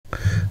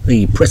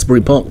The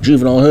Prestbury Park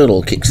Juvenile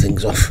Hurdle kicks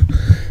things off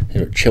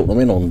here at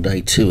Cheltenham on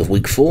day 2 of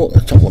week 4.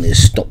 The top one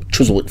is Stop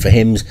Chuzzlewit for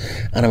Hems,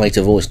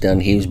 Animator Voice Dan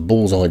Hughes,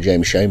 Bullseye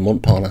James Shea,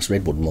 Montparnasse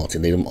Redwood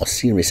Martin Needham,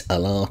 Osiris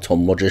Alar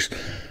Tom Rogers,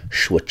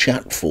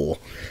 Schwachat for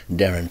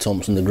Darren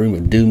Thompson, The Groom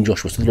of Doom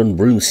Joshua Sutherland,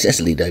 Broom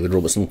Cecily David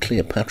Robertson,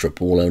 Cleopatra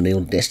Paul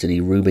O'Neill, Destiny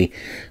Ruby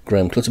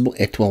Graham Clutterbuck,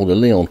 Etoile de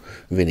Leon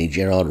Vinnie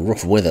Gerard,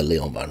 Rough Weather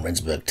Leon van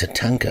Rensburg,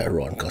 Tatanka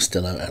Ryan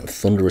Costello and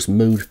Thunderous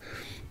Mood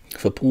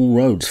for Paul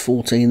Rhodes.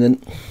 14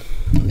 then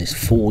in this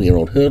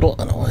 4-year-old hurdle,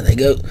 and away they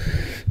go.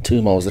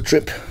 2 miles the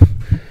trip.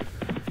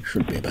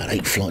 Should be about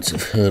 8 flights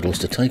of hurdles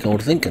to take, I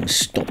would think, and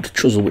Stopped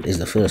Chuzzlewit is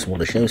the first one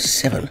to show.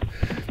 7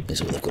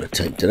 is what they've got to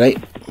take today.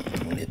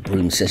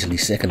 Broom Cecily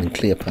second and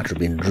Cleopatra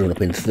being drawn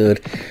up in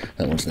third.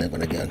 That one's now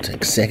going to go and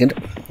take second.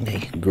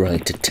 The grey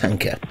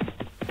Tatanka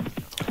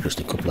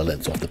just a couple of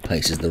lengths off the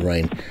pace as the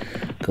rain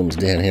comes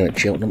down here at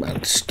Cheltenham,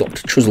 and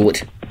Stopped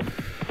Chuzzlewit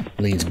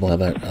leads by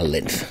about a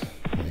length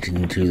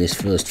into this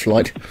first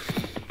flight,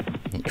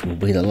 which will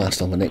be the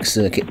last on the next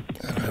circuit.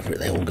 And over it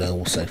they all go,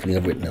 all safely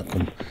over it. Now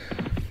come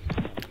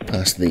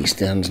past the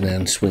stands now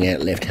and swing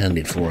out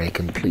left-handed for a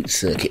complete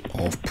circuit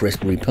of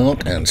Prestbury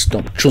Park, and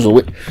Stop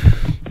Chuzzlewit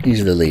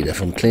is the leader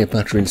from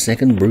Cleopatra in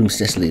second. Broom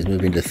Cecily has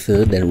moved into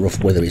third, then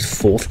Rough Weather is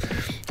fourth.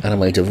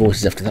 Animator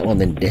Voices after that one,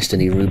 then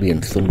Destiny Ruby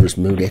and Thunderous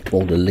Mood.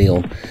 Etoile de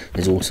Leon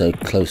is also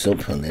close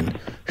up, and then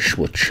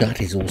Schwachat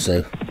is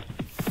also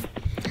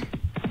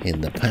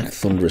in the pack.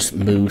 Thunderous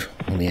Mood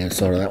on the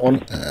outside of that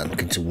one, and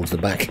looking towards the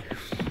back,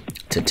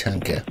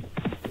 Tatanka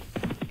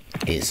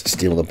is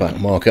still the back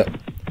marker.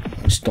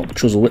 Stop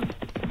Chuzzlewit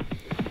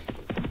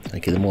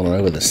taking them on and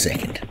over the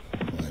second.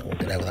 We'll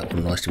get over that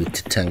one nicely with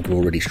Tatanka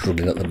already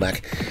struggling at the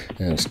back,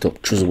 and Stop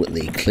Chuzzlewit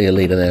the clear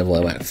leader there by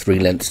about 3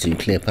 lengths to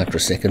Cleopatra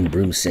second.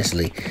 Broom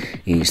Cecily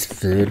is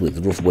third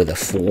with Rough Weather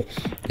 4.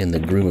 Then the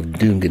Groom of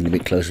Doom getting a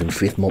bit closer in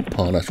 5th.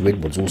 Montparnasse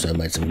Redwood's also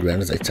made some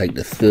ground as they take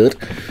the third.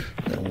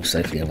 All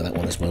safely over that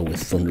one as well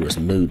with Thunderous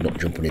Mood not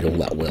jumping it all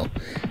that well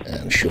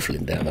and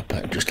shuffling down the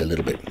pack just a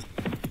little bit.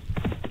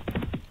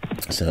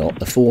 So up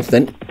the 4th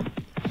then,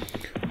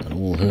 and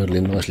all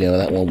hurdling nicely over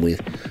that one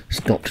with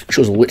Stopped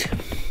Chuzzlewit,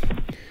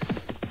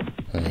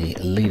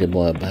 a leader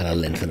by about a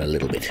length and a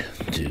little bit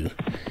to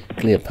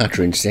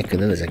Cleopatra in second.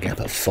 Then there's a gap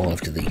of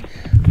 5 to the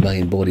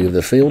main body of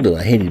the field, who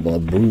are headed by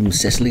Broom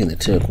Cecily in the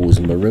turquoise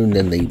and maroon,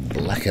 then the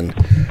black and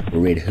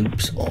red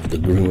hoops of the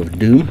Groom of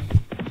Doom,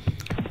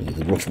 with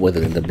the Rough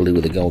Weather in the blue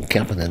with the gold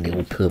cap, and then the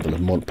all purple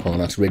of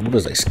Montparnasse Redwood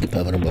as they skip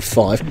over number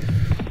 5.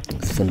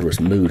 Thunderous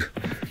Mood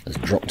has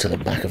dropped to the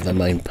back of the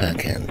main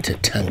pack, and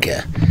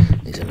Tatanka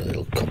is in a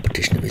little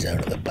competition of his own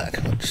at the back.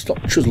 Stop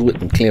Chuzzlewit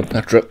and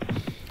Cleopatra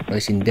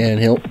racing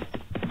downhill,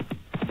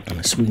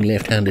 and swing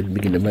left-handed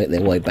begin to make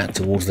their way back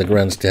towards the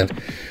grandstand.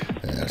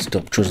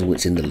 Stop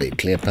Chuzzlewit's in the lead.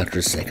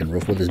 Cleopatra's second.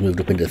 Rough Weather's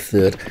moved up into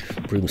third.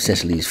 Broom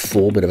Cecily's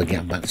 4. Bit of a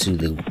gap back to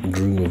the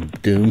Groom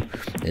of Doom.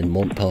 Then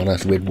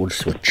Montparnasse Redwood.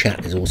 So a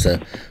chat is also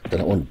got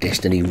that one.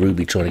 Destiny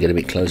Ruby trying to get a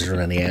bit closer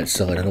around the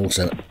outside, and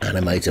also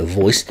Animator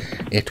Voice.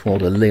 Etoile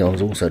de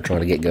Leon's also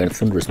trying to get going.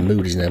 Thunderous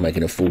Mood is now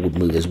making a forward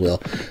move as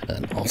well.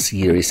 And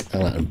Osiris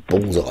Alar and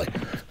Bullseye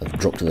have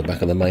dropped to the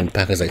back of the main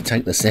pack as they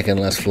take the second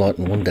last flight,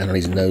 and one down on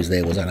his nose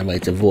there was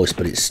Animator Voice,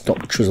 but it's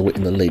Stopped Chuzzlewit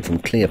in the lead from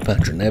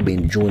Cleopatra, now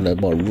being joined though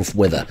by Rough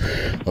Weather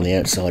on the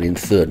outside in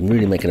third, and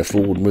really making a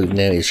forward move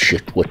now is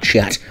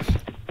Schwachat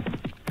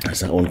as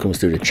that one comes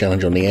through to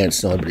challenge on the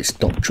outside, but it's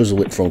Stopped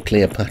Chuzzlewit from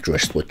Cleopatra.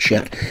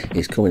 Schwachat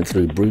is coming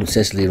through. Broom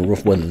Cecily and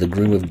Rough Weather, the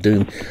Groom of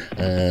Doom,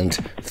 and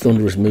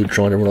Thunderous Mood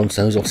trying to run on.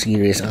 So is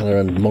Osiris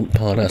Alar and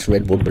Montparnasse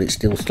Redwood, but it's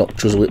still Stopped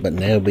Chuzzlewit, but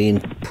now being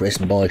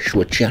pressed by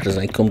Schwachat as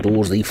they come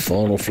towards the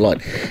final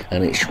flight,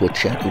 and it's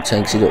Schwachat who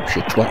takes it up.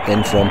 Schwachat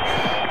then from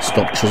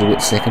Stopped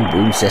Chuzzlewit second,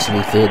 Broom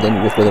Cecily third,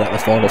 then Rough Weather at the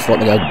final flight.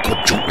 They go, good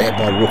jump there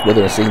by Rough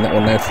Weather. I've seen that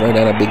one now throw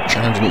down a big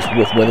challenge, and it's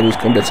Rough Weather who's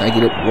come to take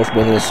it up. Rough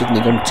Weather has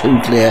suddenly gone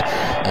too clear,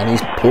 and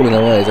he's pulling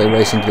away as they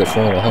race into the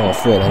final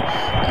half furlong.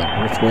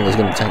 Rough Weather's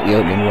going to take the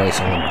opening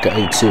race on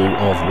day 2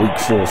 of week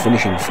 4.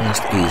 Finishing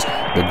fast is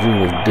the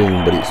Groom of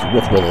Doom, but it's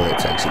Rough Weather that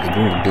takes it. The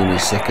Groom of Doom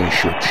is second,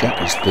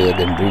 Schwachat is third,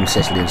 then Broom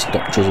Cecily and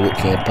Stopped Chuzzlewit,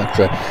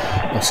 Cleopatra,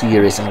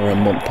 Osiris Alar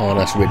and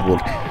Montparnasse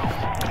Redwood.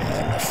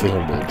 And the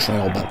field will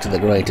trail back to the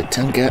grey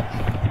Tatanka,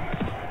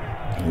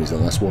 who's the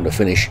last one to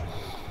finish.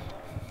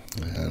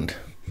 And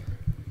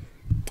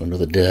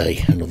another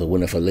day, another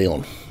winner for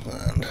Leon,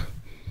 and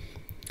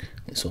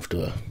it's off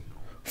to a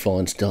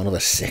fine start. Another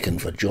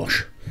second for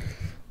Josh,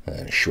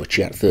 and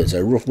Schwachat third.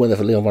 So Rough Weather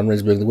for Leon van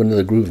Rensburg, the winner of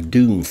the Groove of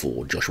Doom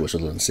for Joshua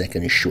Sutherland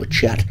second.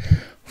 Schwachat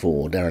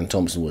for Darren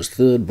Thompson was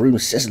third. Broom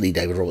Cecily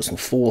David Robertson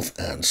fourth,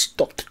 and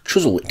Stopped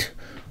Chuzzlewit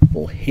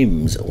for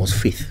Hems was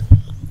 5th.